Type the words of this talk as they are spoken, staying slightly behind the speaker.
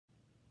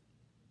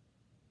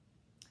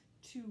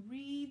to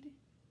read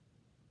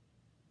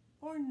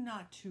or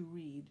not to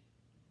read?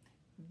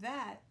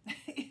 That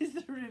is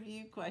the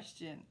review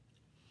question.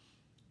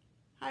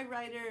 Hi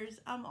writers,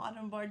 I'm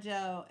Autumn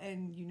Barjo,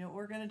 and you know what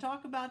we're going to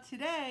talk about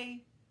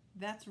today?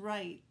 That's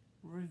right,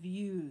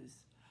 reviews.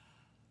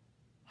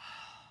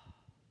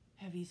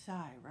 Heavy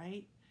sigh,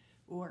 right?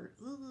 Or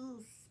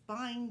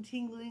spine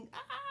tingling.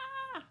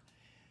 Ah!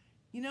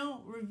 You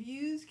know,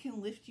 reviews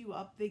can lift you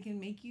up. They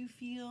can make you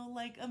feel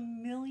like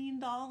 $1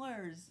 million,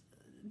 $10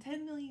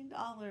 million.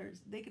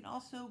 They can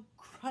also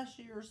crush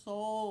your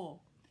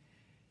soul.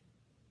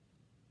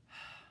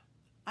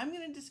 I'm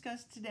going to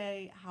discuss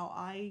today how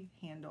I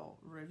handle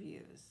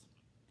reviews.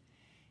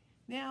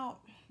 Now,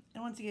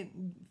 and once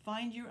again,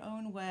 find your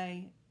own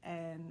way.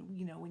 And,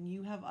 you know, when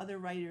you have other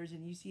writers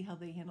and you see how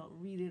they handle it,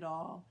 read it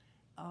all.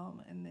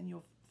 And then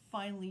you'll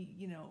finally,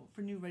 you know,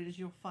 for new writers,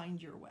 you'll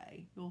find your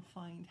way. You'll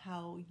find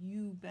how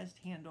you best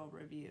handle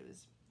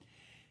reviews.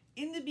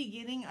 In the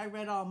beginning, I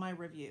read all my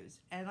reviews,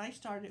 and I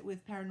started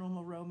with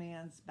Paranormal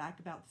Romance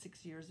back about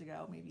 6 years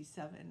ago, maybe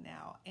 7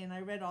 now. And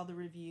I read all the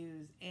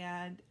reviews,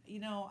 and you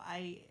know,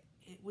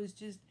 it was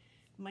just,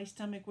 my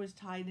stomach was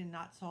tight in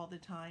knots all the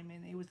time,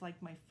 and it was like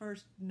my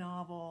first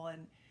novel.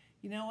 And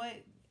you know what?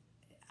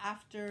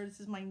 After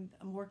I'm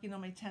working on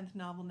my 10th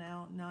novel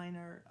now. 9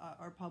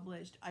 are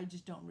published. I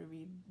just don't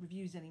read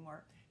reviews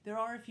anymore. There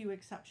are a few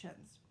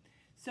exceptions.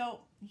 So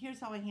here's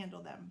how I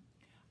handle them.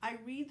 I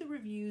read the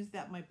reviews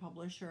that my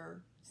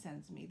publisher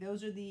sends me.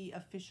 Those are the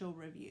official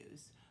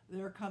reviews.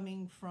 They're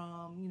coming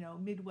from, you know,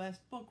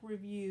 Midwest Book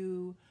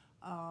Review,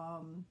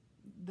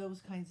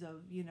 those kinds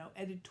of, you know,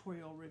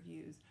 editorial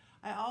reviews.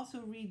 I also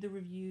read the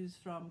reviews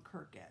from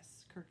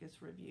Kirkus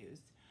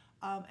Reviews.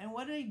 And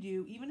what I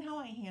do, even how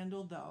I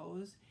handle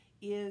those,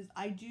 is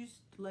I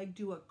just like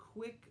do a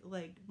quick,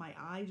 like my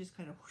eye just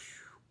kind of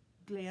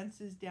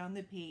glances down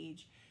the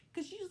page.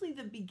 Because usually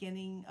the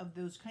beginning of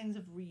those kinds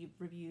of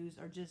reviews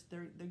are just,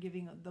 they're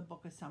giving the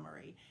book a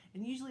summary.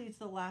 And usually it's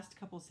the last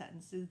couple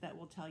sentences that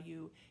will tell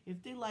you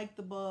if they liked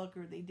the book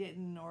or they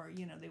didn't, or,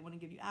 you know, they want to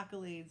give you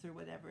accolades or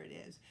whatever it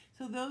is.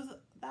 So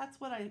that's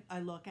what I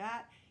look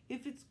at.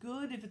 If it's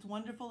good, if it's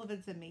wonderful, if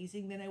it's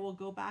amazing, then I will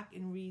go back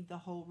and read the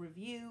whole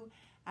review,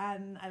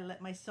 and I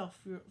let myself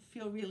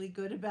feel really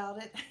good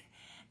about it.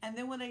 And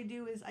then what I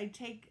do is I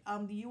take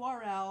the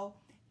URL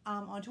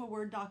onto a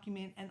Word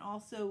document, and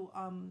also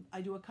I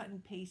do a cut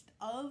and paste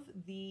of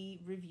the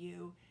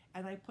review,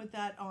 and I put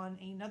that on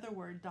another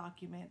Word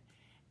document.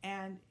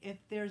 And if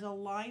there's a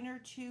line or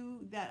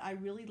two that I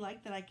really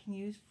like that I can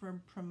use for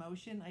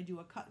promotion, I do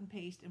a cut and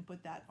paste and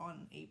put that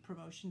on a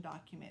promotion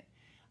document.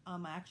 I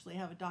actually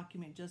have a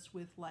document just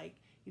with, like,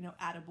 you know,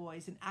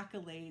 attaboys and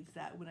accolades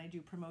that when I do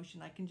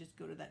promotion, I can just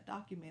go to that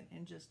document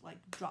and just like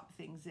drop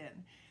things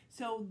in.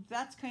 So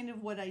that's kind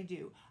of what I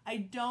do. I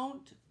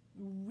don't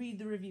read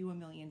the review a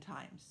million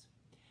times.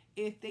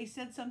 If they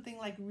said something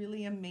like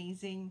really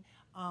amazing,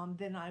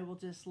 then I will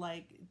just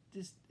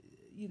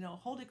you know,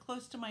 hold it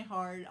close to my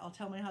heart. I'll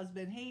tell my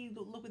husband, hey,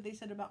 look what they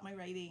said about my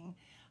writing.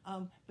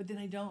 But then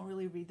I don't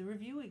really read the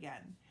review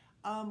again,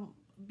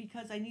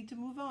 because I need to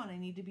move on. I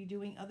need to be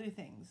doing other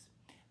things.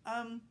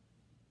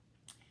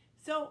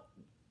 So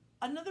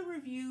another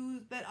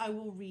review that I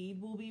will read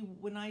will be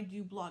when I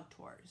do blog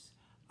tours.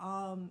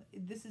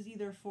 This is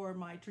either for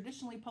my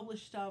traditionally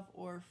published stuff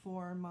or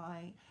for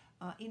my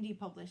indie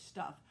published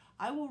stuff.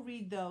 I will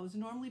read those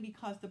normally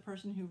because the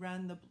person who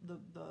ran the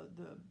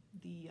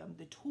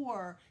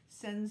tour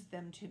sends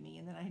them to me,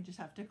 and then I just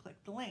have to click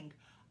the link.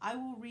 I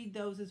will read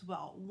those as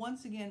well.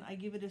 Once again, I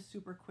give it a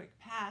super quick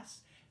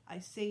pass. I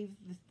save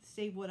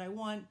what I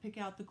want, pick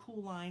out the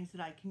cool lines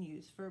that I can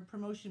use for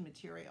promotion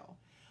material.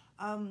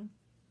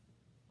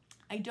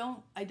 I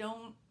don't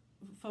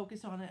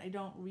focus on it. I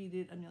don't read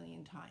it a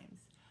million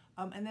times.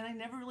 And then I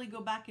never really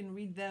go back and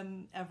read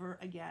them ever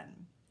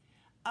again.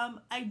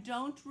 I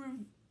don't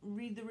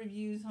read the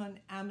reviews on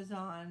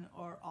Amazon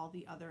or all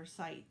the other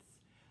sites.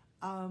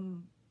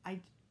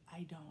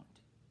 I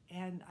don't.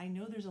 And I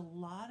know there's a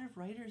lot of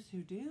writers who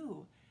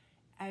do.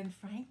 And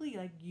frankly,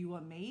 like, you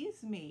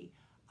amaze me,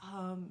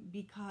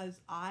 because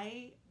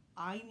I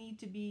need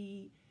to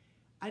be,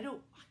 I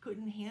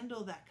couldn't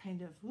handle that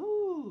kind of,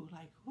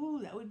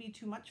 that would be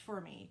too much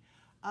for me.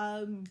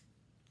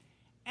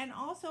 And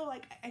also,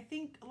 like, I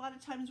think a lot of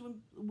times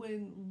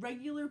when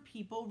regular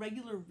people,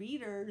 regular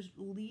readers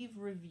leave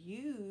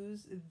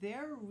reviews,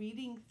 they're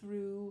reading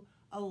through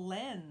a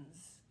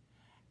lens,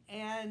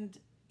 and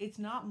it's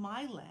not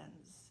my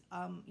lens.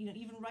 You know,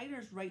 even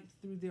writers write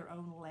through their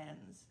own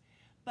lens.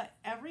 But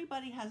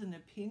everybody has an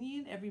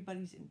opinion.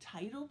 Everybody's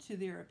entitled to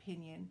their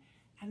opinion.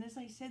 And as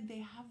I said, they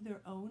have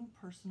their own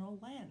personal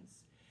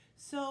lens.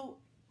 So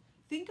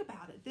think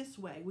about it this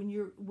way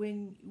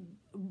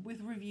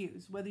with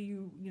reviews, whether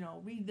you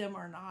read them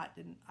or not.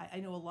 And I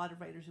know a lot of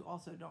writers who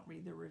also don't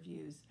read their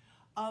reviews.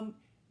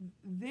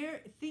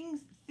 They're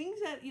things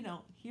that,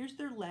 here's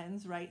their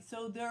lens, right?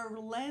 So their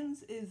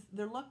lens is,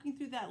 they're looking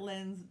through that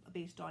lens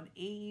based on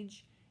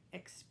age,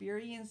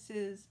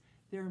 experiences,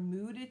 their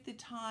mood at the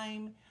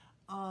time,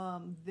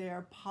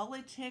 their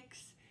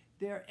politics,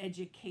 their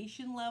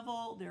education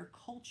level, their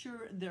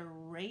culture, their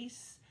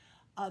race,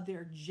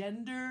 their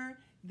gender,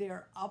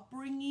 their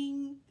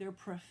upbringing, their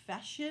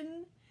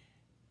profession,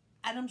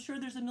 and I'm sure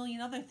there's a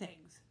million other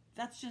things.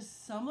 That's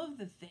just some of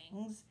the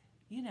things,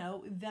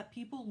 that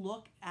people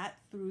look at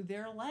through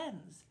their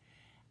lens.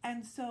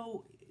 And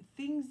so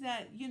things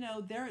that,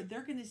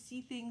 they're going to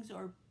see things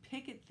or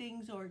pick at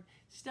things or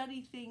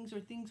study things, or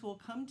things will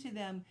come to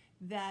them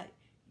that,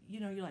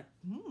 you're like,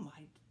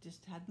 I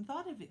just hadn't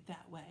thought of it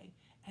that way.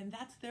 And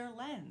that's their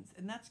lens.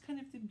 And that's kind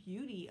of the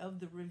beauty of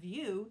the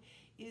review,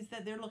 is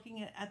that they're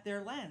looking at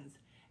their lens.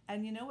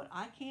 And you know what?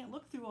 I can't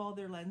look through all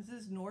their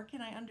lenses, nor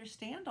can I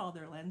understand all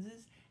their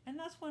lenses. And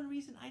that's one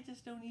reason I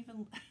just don't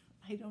even,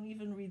 I don't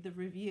even read the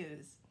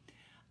reviews.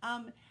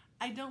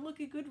 I don't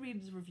look at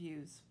Goodreads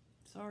reviews.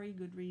 Sorry,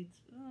 Goodreads.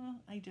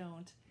 I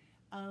don't.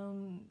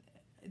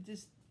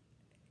 Just,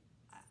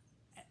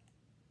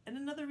 and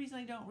another reason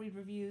I don't read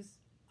reviews,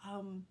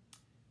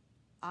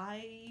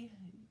 I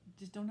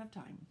just don't have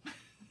time.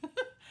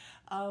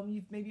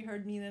 You've maybe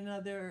heard me in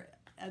another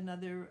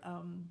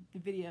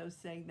video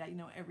saying that,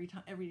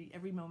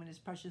 every moment is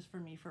precious for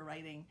me for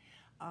writing.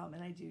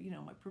 And I do,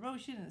 my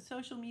promotion and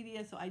social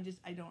media. So I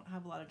don't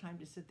have a lot of time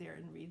to sit there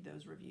and read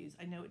those reviews.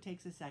 I know it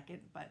takes a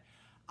second, but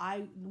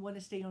I want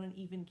to stay on an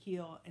even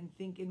keel and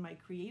think in my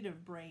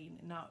creative brain,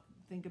 and not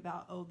think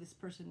about, oh, this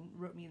person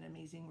wrote me an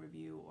amazing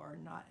review or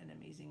not an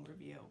amazing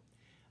review.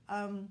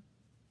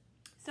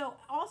 So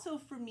also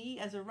for me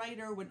as a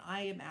writer, when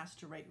I am asked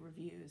to write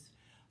reviews,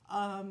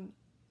 a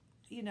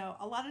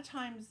lot of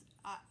times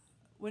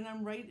when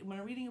I'm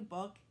reading a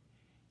book,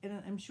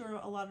 and I'm sure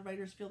a lot of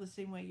writers feel the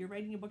same way. You're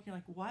writing a book, you're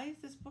like, why is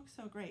this book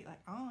so great?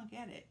 Like, oh, I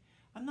get it.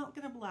 I'm not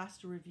going to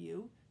blast a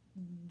review.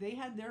 They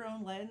had their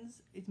own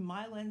lens.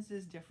 My lens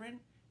is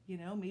different.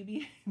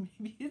 Maybe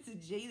it's a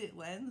jaded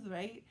lens,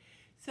 right?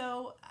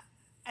 So,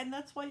 and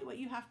that's what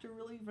you have to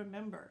really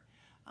remember.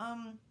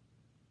 I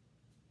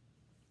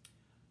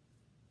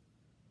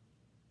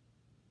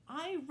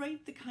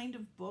write the kind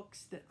of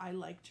books that I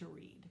like to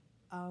read.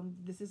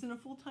 This isn't a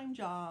full-time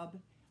job.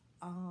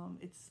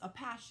 It's a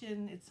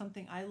passion. It's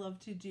something I love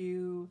to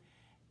do.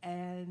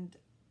 And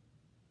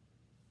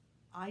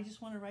I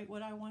just want to write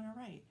what I want to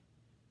write.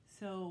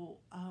 So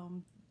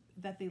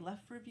that they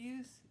left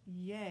reviews,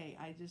 yay.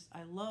 I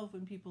love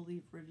when people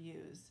leave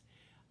reviews.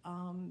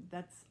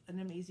 That's an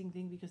amazing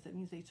thing, because that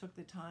means they took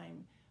the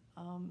time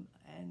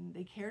and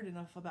they cared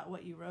enough about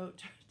what you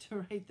wrote to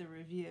write the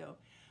review.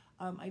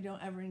 I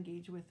don't ever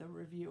engage with a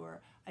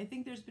reviewer. I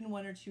think there's been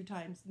one or two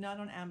times, not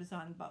on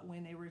Amazon, but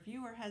when a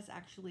reviewer has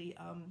actually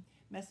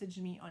messaged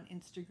me on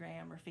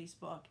Instagram or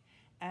Facebook,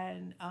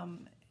 and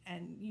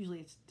usually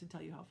it's to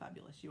tell you how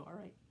fabulous you are,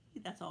 right?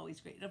 That's always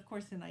great. And of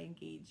course, then I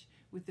engage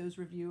with those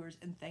reviewers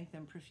and thank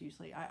them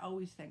profusely. I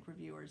always thank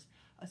reviewers,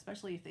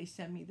 especially if they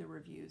send me the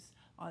reviews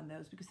on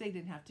those, because they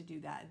didn't have to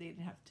do that. They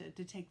didn't have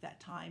to take that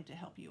time to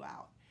help you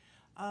out.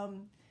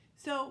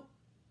 So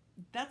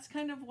that's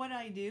kind of what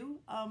I do.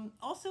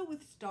 Also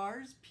with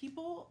stars,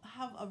 people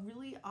have a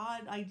really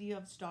odd idea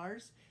of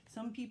stars.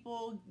 Some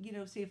people,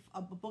 say if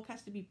a book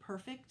has to be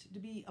perfect to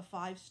be a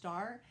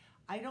 5-star.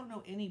 I don't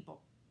know any book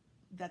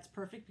that's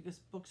perfect, because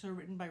books are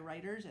written by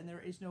writers and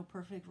there is no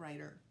perfect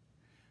writer.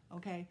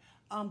 Okay.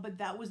 But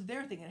that was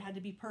their thing. It had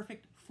to be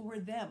perfect for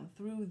them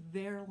through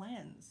their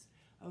lens.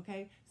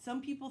 Okay.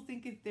 Some people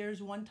think if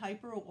there's one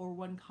typo or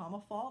one comma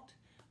fault,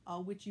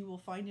 which you will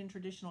find in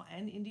traditional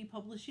and indie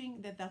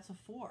publishing, that's a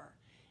 4.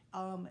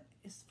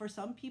 For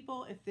some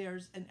people, if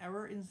there's an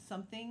error in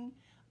something,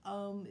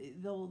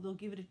 they'll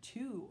give it a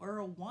 2 or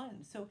a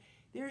 1. So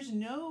there's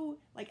no,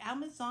 like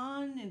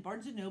Amazon and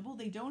Barnes & Noble,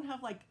 they don't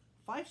have like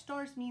 5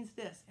 stars means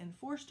this and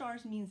 4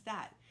 stars means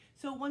that.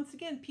 So once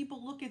again,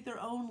 people look at their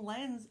own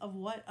lens of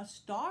what a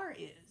star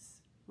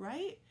is,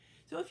 right?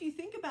 So if you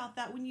think about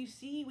that, when you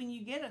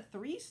get a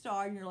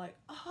 3-star and you're like,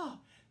 oh,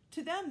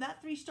 to them,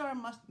 that 3-star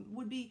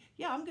would be,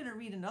 yeah, I'm going to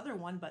read another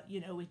one, but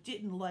it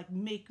didn't like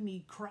make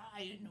me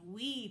cry and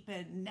weep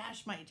and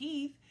gnash my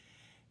teeth.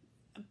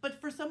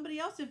 But for somebody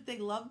else, if they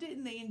loved it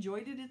and they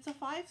enjoyed it, it's a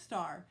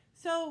 5-star.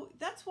 So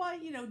that's why,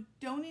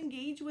 don't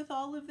engage with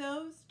all of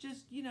those.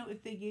 Just,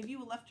 if they gave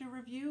you left a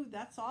review,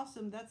 that's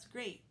awesome. That's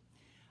great.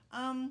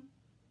 So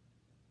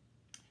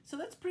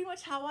that's pretty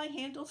much how I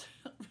handle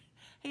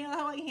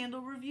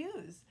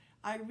reviews.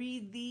 I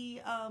read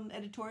the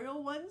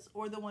editorial ones,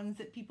 or the ones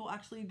that people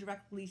actually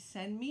directly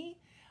send me.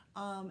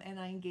 And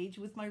I engage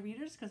with my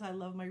readers, because I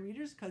love my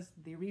readers, because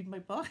they read my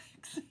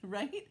books,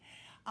 right?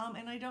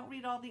 And I don't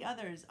read all the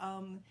others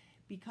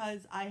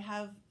because I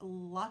have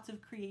lots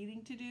of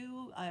creating to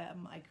do.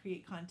 I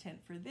create content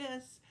for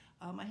this.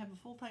 I have a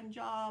full-time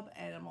job,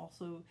 and I'm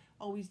also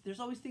there's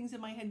always things in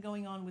my head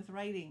going on with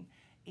writing,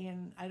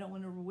 and I don't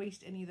want to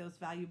waste any of those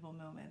valuable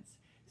moments.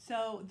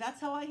 So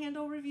that's how I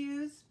handle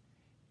reviews.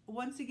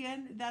 Once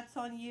again, that's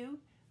on you.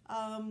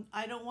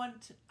 I don't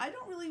want to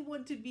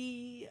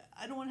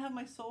have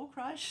my soul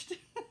crushed.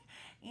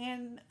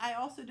 And I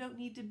also don't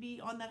need to be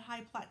on that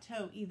high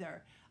plateau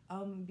either.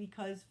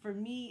 Because for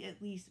me,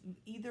 at least,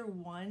 either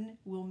one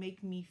will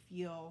make me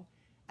feel,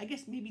 I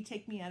guess maybe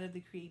take me out of the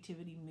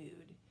creativity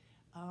mood.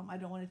 I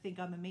don't want to think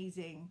I'm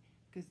amazing,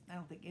 because I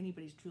don't think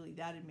anybody's truly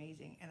that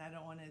amazing, and I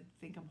don't want to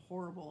think I'm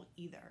horrible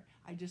either.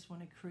 I just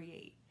want to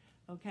create.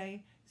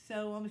 Okay,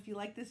 so if you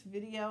like this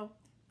video,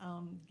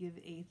 give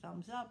a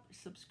thumbs up,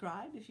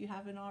 subscribe if you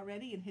haven't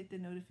already, and hit the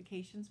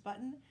notifications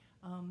button.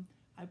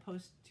 I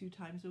post 2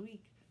 times a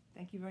week.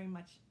 Thank you very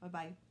much.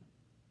 Bye-bye.